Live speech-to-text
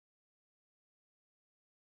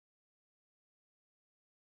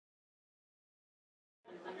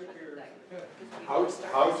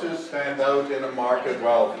How to stand out in a market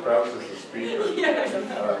while Kraus is the speaker.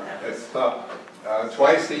 It's tough.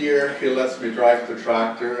 Twice a year he lets me drive the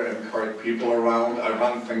tractor and cart people around. I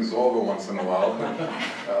run things over once in a while,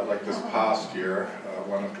 like this past year,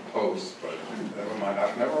 one of the posts, but never mind.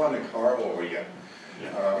 I've never run a car over yet.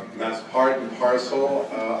 That's part and parcel.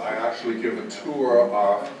 I actually give a tour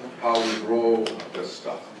of how we grow this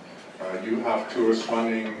stuff. You have tours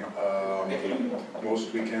running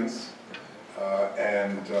most weekends.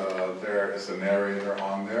 And there is a narrator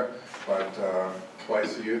on there, but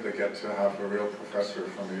twice a year they get to have a real professor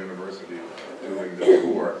from the university doing the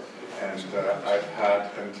tour. And I've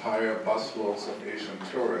had entire busloads of Asian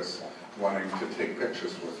tourists wanting to take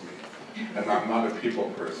pictures with me. And I'm not a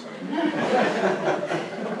people person.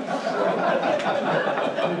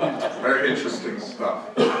 So, very interesting stuff.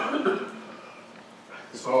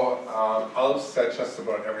 So I'll said just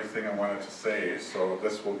about everything I wanted to say, so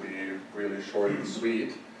this will be really short and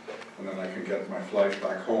sweet, and then I can get my flight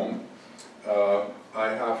back home. I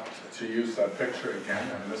have to use that picture again,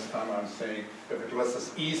 and this time I'm saying if it was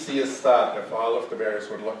as easy as that, if all of the berries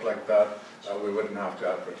would look like that, we wouldn't have to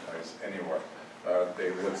advertise anywhere.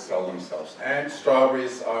 They would sell themselves. And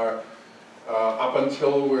strawberries are, up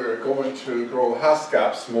until we're going to grow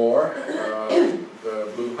hascaps more,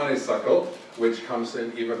 the blue honeysuckle, which comes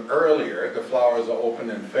in even earlier. The flowers are open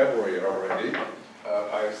in February already.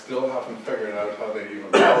 I still haven't figured out how they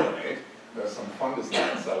even pollinate. There's some fungus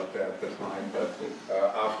gnats out there at the time, but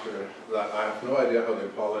after that, I have no idea how they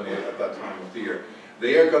pollinate at that time of the year.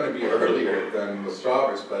 They are going to be earlier than the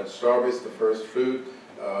strawberries, but strawberries the first fruit,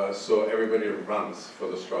 so everybody runs for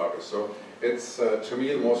the strawberries. So it's, to me,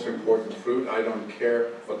 the most important fruit. I don't care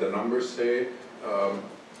what the numbers say.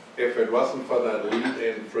 If it wasn't for that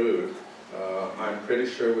lead-in fruit, I'm pretty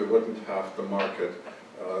sure we wouldn't have the market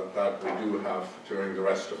that we do have during the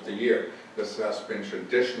rest of the year. This has been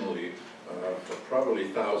traditionally, for probably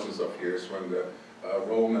thousands of years, when the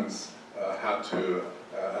Romans had to,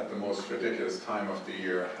 at the most ridiculous time of the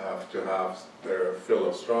year, have to have their fill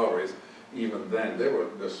of strawberries. Even then, they were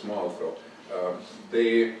the small fill.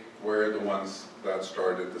 They were the ones that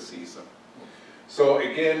started the season. So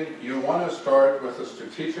again, you want to start with a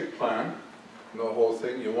strategic plan. The whole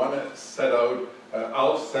thing, you want to set out,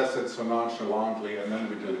 Alf says it so nonchalantly, and then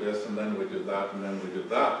we do this, and then we do that, and then we do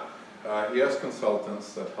that. He has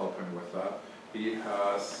consultants that help him with that. He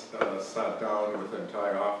has sat down with the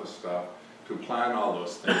entire office staff to plan all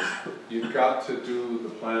those things. You've got to do the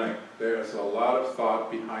planning. There's a lot of thought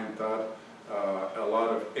behind that, a lot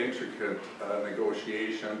of intricate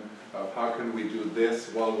negotiation of how can we do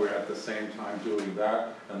this while we're at the same time doing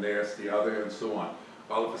that, and there's the other, and so on.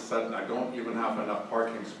 All of a sudden, I don't even have enough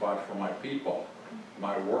parking spot for my people,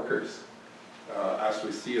 my workers. As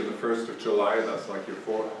we see on the 1st of July, that's like your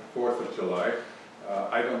 4th of July,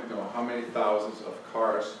 I don't know how many thousands of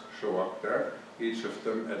cars show up there, each of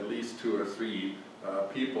them at least 2 or 3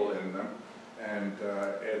 people in them, and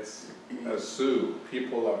it's a zoo.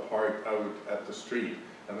 People are parked out at the street.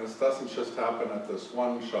 And this doesn't just happen at this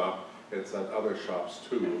one shop, it's at other shops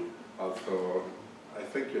too. Also, I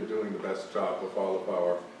think you're doing the best job of all of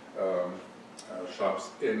our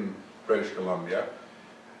shops in British Columbia.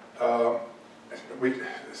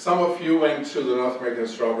 Some of you went to the North American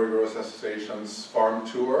Strawberry Growers Association's farm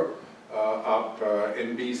tour up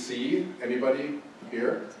in BC. Anybody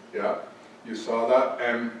here? Yeah, you saw that.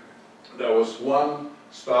 And there was one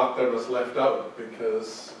stop that was left out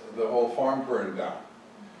because the whole farm burned down.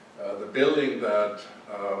 The building that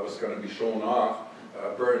was going to be shown off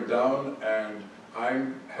burned down, and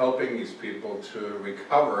I'm helping these people to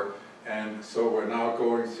recover, and so we're now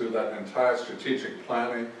going through that entire strategic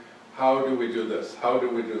planning. How do we do this? How do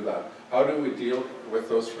we do that? How do we deal with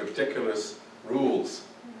those ridiculous rules?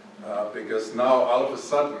 Because now all of a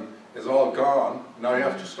sudden it's all gone. Now you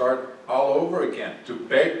have to start all over again to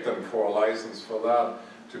beg them for a license for that,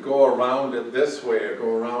 to go around it this way or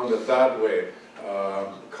go around it that way.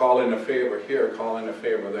 Call in a favor here, call in a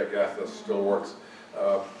favor there. Yes, that still works.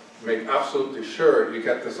 Make absolutely sure you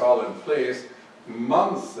get this all in place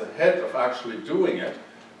months ahead of actually doing it,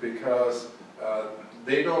 because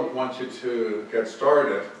they don't want you to get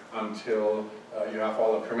started until you have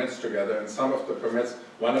all the permits together. And some of the permits,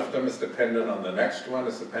 one of them is dependent on the next one,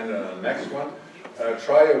 is dependent on the next one.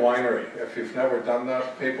 Try a winery. If you've never done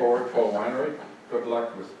that paperwork for a winery, good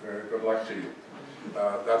luck to you.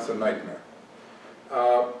 That's a nightmare.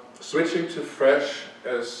 Switching to fresh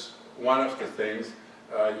is one of the things.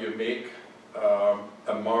 You make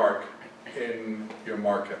a mark in your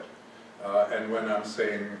market. And when I'm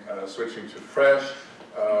saying switching to fresh,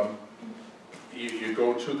 you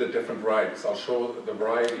go to the different varieties. I'll show the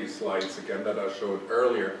variety slides again that I showed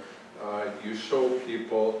earlier. You show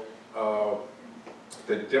people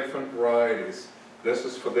the different varieties. This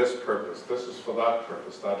is for this purpose, this is for that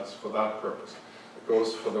purpose, that is for that purpose. It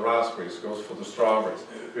goes for the raspberries, it goes for the strawberries.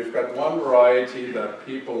 We've got one variety that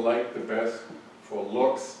people like the best for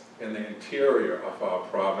looks in the interior of our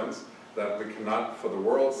province that we cannot for the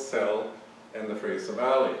world sell in the Fraser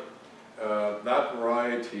Valley. That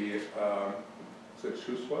variety, is it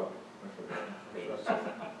shoe swap? I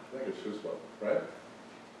think it's shoe swap, right?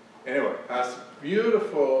 Anyway, has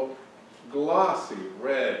beautiful glossy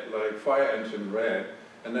red, like fire engine red,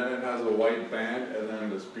 and then it has a white band, and then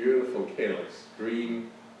this beautiful calyx, green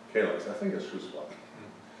calyx. I think it's shoe swap.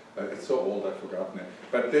 It's so old I've forgotten it.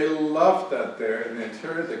 But they love that there in the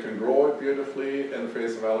interior. They can grow it beautifully. In the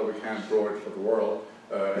Fraser Valley, we can't grow it for the world.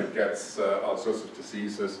 It gets all sorts of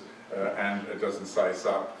diseases, and it doesn't size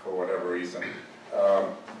up for whatever reason.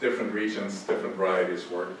 Different regions, different varieties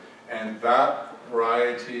work. And that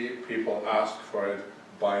variety, people ask for it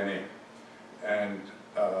by name. And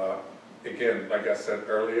again, like I said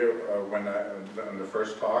earlier, in the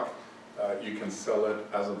first talk, you can sell it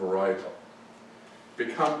as a varietal.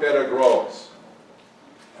 Become better growers.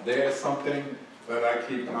 There's something that I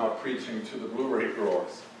keep now preaching to the blueberry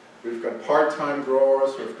growers. We've got part-time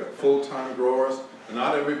growers, we've got full-time growers, and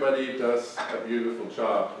not everybody does a beautiful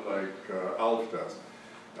job like Alf does.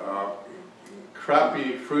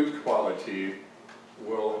 Crappy fruit quality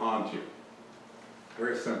will haunt you.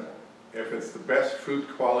 Very simple. If it's the best fruit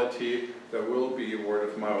quality, there will be word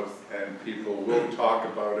of mouth, and people will talk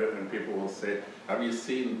about it, and people will say, have you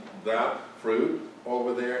seen that fruit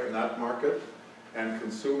over there in that market? And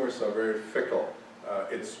consumers are very fickle.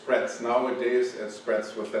 It spreads nowadays, it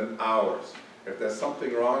spreads within hours. If there's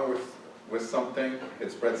something wrong with something,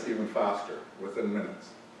 it spreads even faster, within minutes.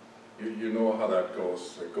 You know how that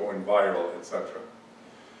goes, going viral, etc.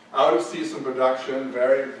 Out of season production,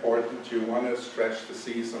 very important. You want to stretch the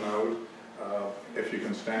season out if you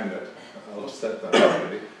can stand it. I'll set that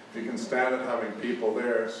already. If you can stand it, having people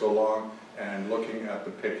there so long and looking at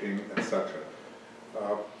the picking, etc.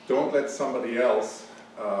 Don't let somebody else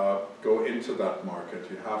go into that market.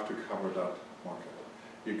 You have to cover that market.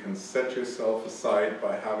 You can set yourself aside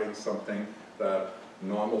by having something that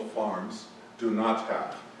normal farms do not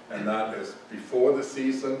have. And that is before the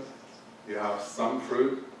season, you have some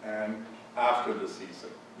fruit, and after the season,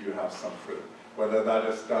 you have some fruit. Whether that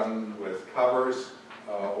is done with covers,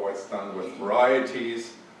 or it's done with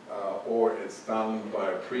varieties, or it's done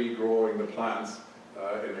by pre-growing the plants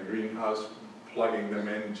in a greenhouse, plugging them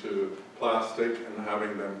into plastic and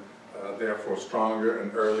having them therefore stronger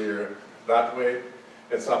and earlier that way,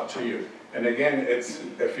 it's up to you. And again,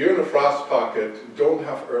 if you're in a frost pocket, don't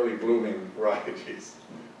have early blooming varieties.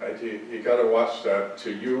 Right? You got to watch that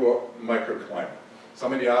to your microclimate.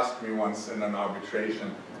 Somebody asked me once in an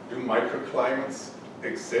arbitration, do microclimates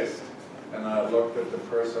exist? And I looked at the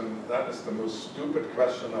person, that is the most stupid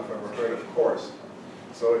question I've ever heard, of course.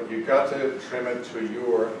 So you got to trim it to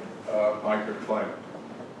your microclimate.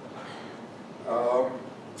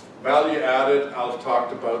 Value added, I've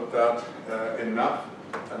talked about that enough,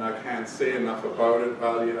 and I can't say enough about it.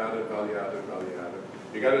 Value added, value added, value added.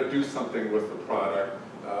 You got to do something with the product.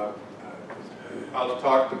 I've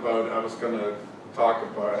talked about, I was going to talk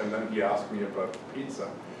about, and then he asked me about pizza.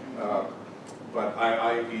 But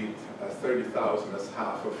I eat 30,000 as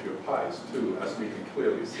half of your pies too, as we can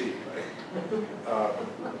clearly see, right?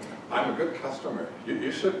 I'm a good customer.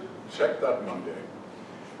 You should check that one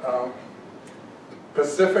day.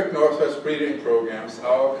 Pacific Northwest breeding programs,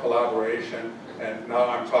 our collaboration, and now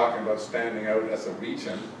I'm talking about standing out as a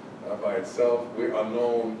region by itself. We are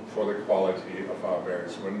known for the quality of our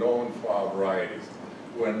berries. We're known for our varieties.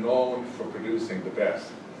 We're known for producing the best.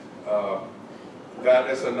 That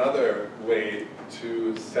is another way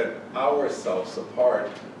to set ourselves apart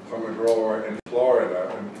from a grower in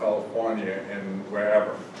Florida, in California, in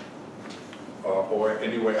wherever, or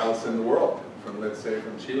anywhere else in the world, from, let's say,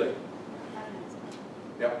 from Chile.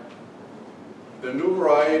 Yep. The new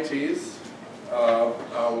varieties,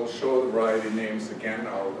 I will show the variety names again.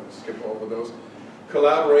 I'll skip over those.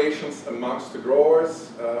 Collaborations amongst the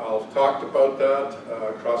growers, I've talked about that.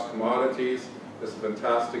 Cross commodities is a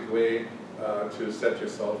fantastic way to set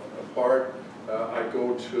yourself apart. I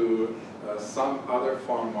go to some other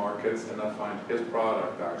farm markets and I find his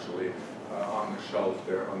product actually on the shelf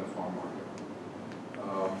there on the farm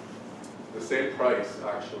market. The same price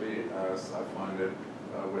actually as I find it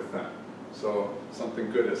with them. So something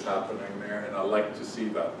good is happening there, and I like to see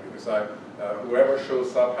that because whoever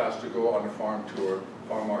shows up has to go on a farm tour,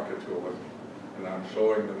 farm market tour with me. and I'm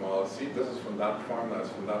showing them all, see, this is from that farm, that's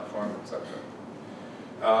from that farm, etc.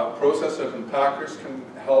 Processors and packers can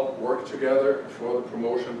help work together for the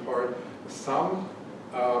promotion part. Some,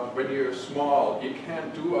 when you're small, you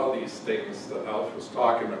can't do all these things that Alf was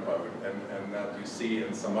talking about and that you see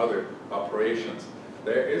in some other operations.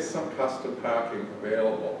 There is some custom packing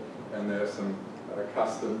available, and there's some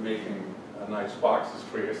custom making nice boxes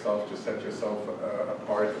for yourself to set yourself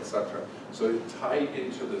apart, etc. So tie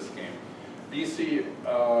into this game. BC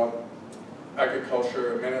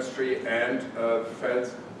Agriculture Ministry and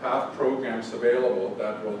Feds have programs available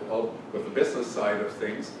that will help with the business side of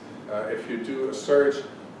things. If you do a search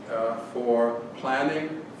for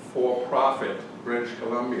planning for profit British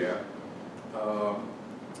Columbia,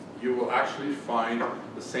 you will actually find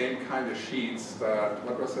the same kind of sheets that,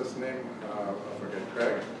 what was his name? I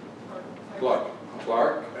forget,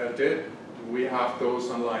 Clark did. We have those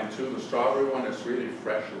online too. The strawberry one is really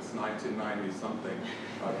fresh. It's 1990 something,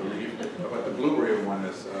 I believe. But the blueberry one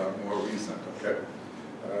is more recent, okay?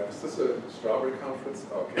 Is this a strawberry conference?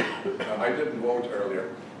 Okay. I didn't vote earlier.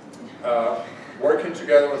 Working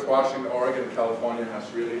together with Washington, Oregon, California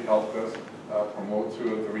has really helped us promote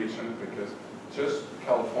through the region, because just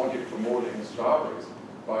California promoting strawberries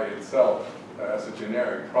by itself as a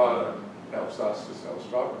generic product helps us to sell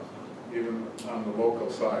strawberries, even on the local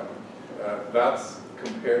side. That's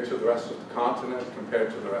compared to the rest of the continent,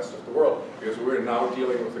 compared to the rest of the world, because we're now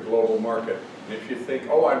dealing with a global market. And if you think,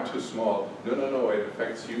 oh, I'm too small, no, no, no, it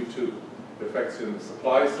affects you too. It affects you on the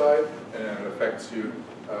supply side, and it affects you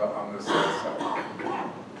on the sales side.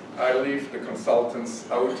 I leave the consultants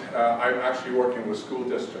out. I'm actually working with school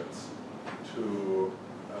districts to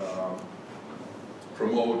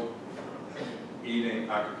promote eating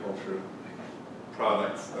agriculture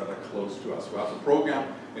products that are close to us. We have a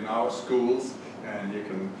program in our schools, and you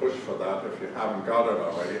can push for that if you haven't got it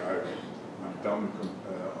already. I'm done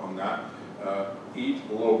on that. Eat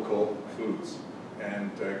local foods,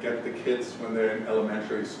 and get the kids when they're in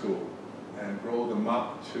elementary school, and grow them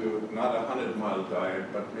up to not a 100-mile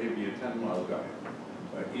diet, but maybe a 10-mile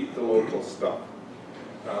diet. Eat the local stuff.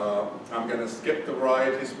 I'm going to skip the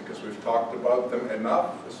varieties because we've talked about them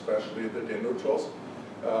enough, especially the denutros.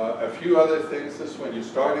 A few other things is when you're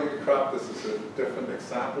starting a crop, this is a different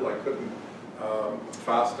example. I couldn't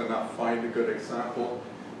fast enough find a good example.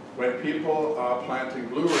 When people are planting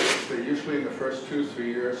blueberries, they usually in the first 2-3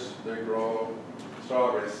 years, they grow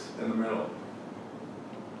strawberries in the middle.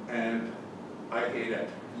 And I hate it.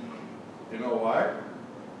 You know why?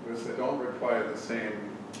 Because they don't require the same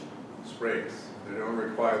sprays. They don't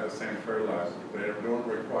require the same fertilizer. They don't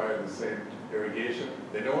require the same irrigation.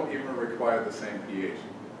 They don't even require the same pH.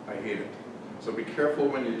 I hate it. So be careful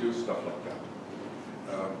when you do stuff like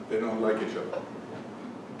that. They don't like each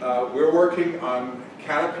other. We're working on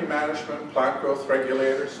canopy management, plant growth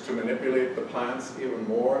regulators to manipulate the plants even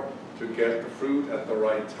more, to get the fruit at the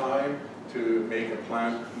right time, to make a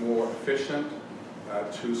plant more efficient,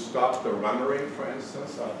 to stop the runnering, for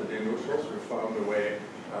instance, of the denutros. We found a way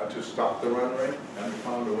to stop the runnering, and we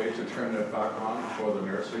found a way to turn it back on for the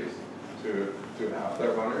nurseries to have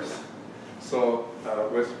their runners. So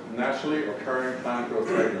with naturally occurring plant growth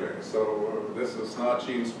regulators. So this is not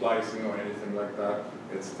gene splicing or anything like that.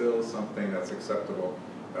 It's still something that's acceptable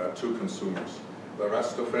to consumers. The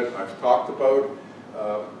rest of it I've talked about.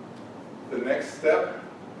 The next step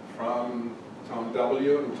from Tom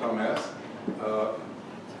W. and Tom S.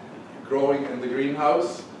 Growing in the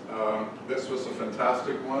greenhouse. This was a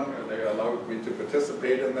fantastic one, and they allowed me to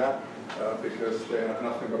participate in that because they had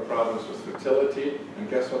nothing but problems with fertility. And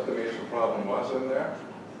guess what the major problem was in there?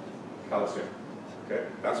 Calcium. Okay,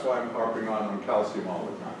 that's why I'm harping on calcium all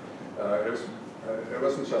the time. It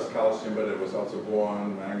wasn't just calcium, but it was also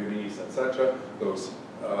boron, manganese, etc. Those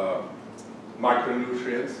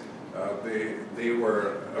micronutrients. They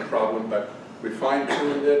were a problem, but we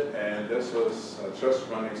fine-tuned it, and this was just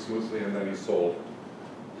running smoothly, and then he sold.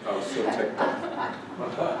 I was so ticked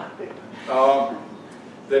off.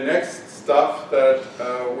 The next stuff that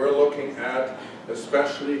we're looking at,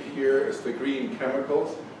 especially here, is the green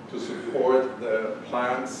chemicals to support the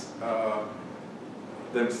plants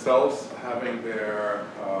themselves having their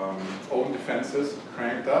own defenses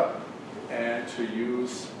cranked up, and to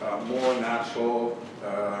use more natural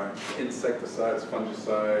insecticides,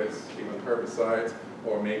 fungicides, even herbicides,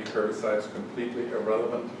 or make herbicides completely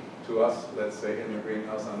irrelevant to us, let's say in the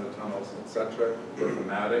greenhouse, on the tunnels, etc., with the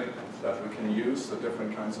matting, that we can use the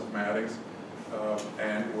different kinds of mattings.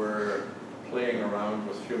 And we're playing around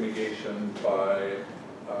with fumigation by,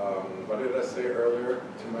 what did I say earlier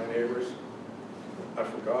to my neighbors? I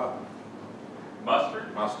forgot.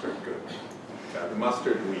 Mustard? Mustard, good. Yeah, the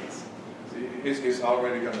mustard weeds. He's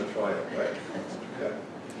already going to try it, right? Yeah.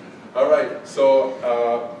 All right,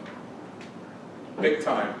 so big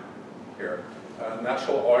time here.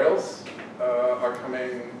 Natural oils are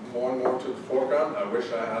coming more and more to the foreground. I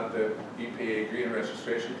wish I had the EPA Green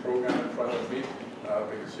Registration Program in front of me,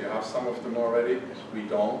 because you have some of them already. We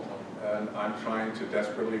don't, and I'm trying to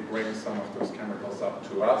desperately bring some of those chemicals up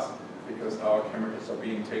to us, because our chemicals are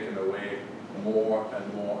being taken away more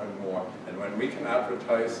and more and more. And when we can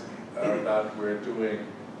advertise that we're doing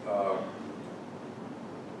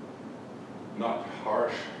not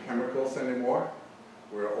harsh chemicals anymore,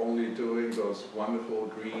 we're only doing those wonderful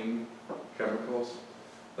green chemicals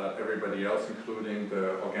that everybody else, including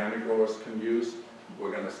the organic growers, can use,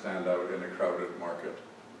 we're going to stand out in a crowded market.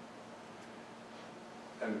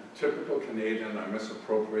 And typical Canadian, I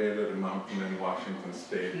misappropriated a mountain in Washington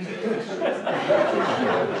State.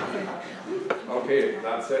 Okay,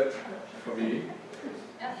 that's it for me.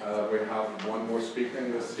 We have one more speaker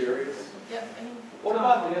in this series. Yep. What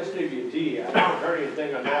about the SWD? I haven't heard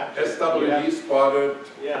anything on that. SWD, spotted,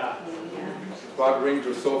 Yeah. spotted ring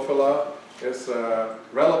Drosophila, is a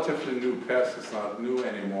relatively new pest. It's not new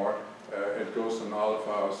anymore. It goes in all of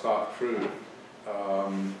our soft fruit.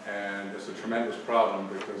 And it's a tremendous problem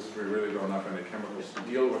because we really don't have any chemicals to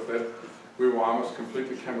deal with it. We were almost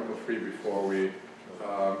completely chemical free before we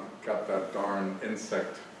got that darn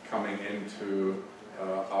insect coming into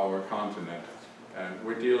our continent. And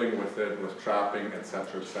we're dealing with it with trapping,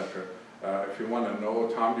 etc., etc. If you want to know,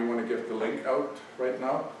 Tom, do you want to give the link out right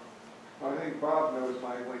now? I think Bob knows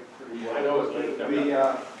my link pretty well. I know it's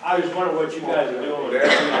I was wondering what you guys are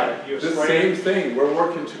doing. The same thing. We're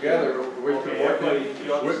working together. We've been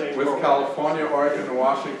working with California, Oregon, and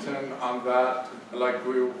Washington on that. Like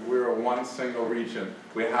we're one single region.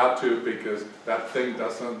 We had to, because that thing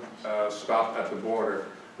doesn't stop at the border.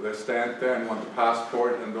 They stand there and want the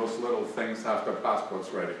passport, and those little things have their passports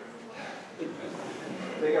ready.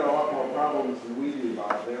 They got a lot more problems than we do,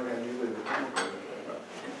 Bob. They don't have nearly the chemicals.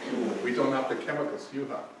 We don't have the chemicals you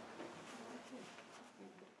have.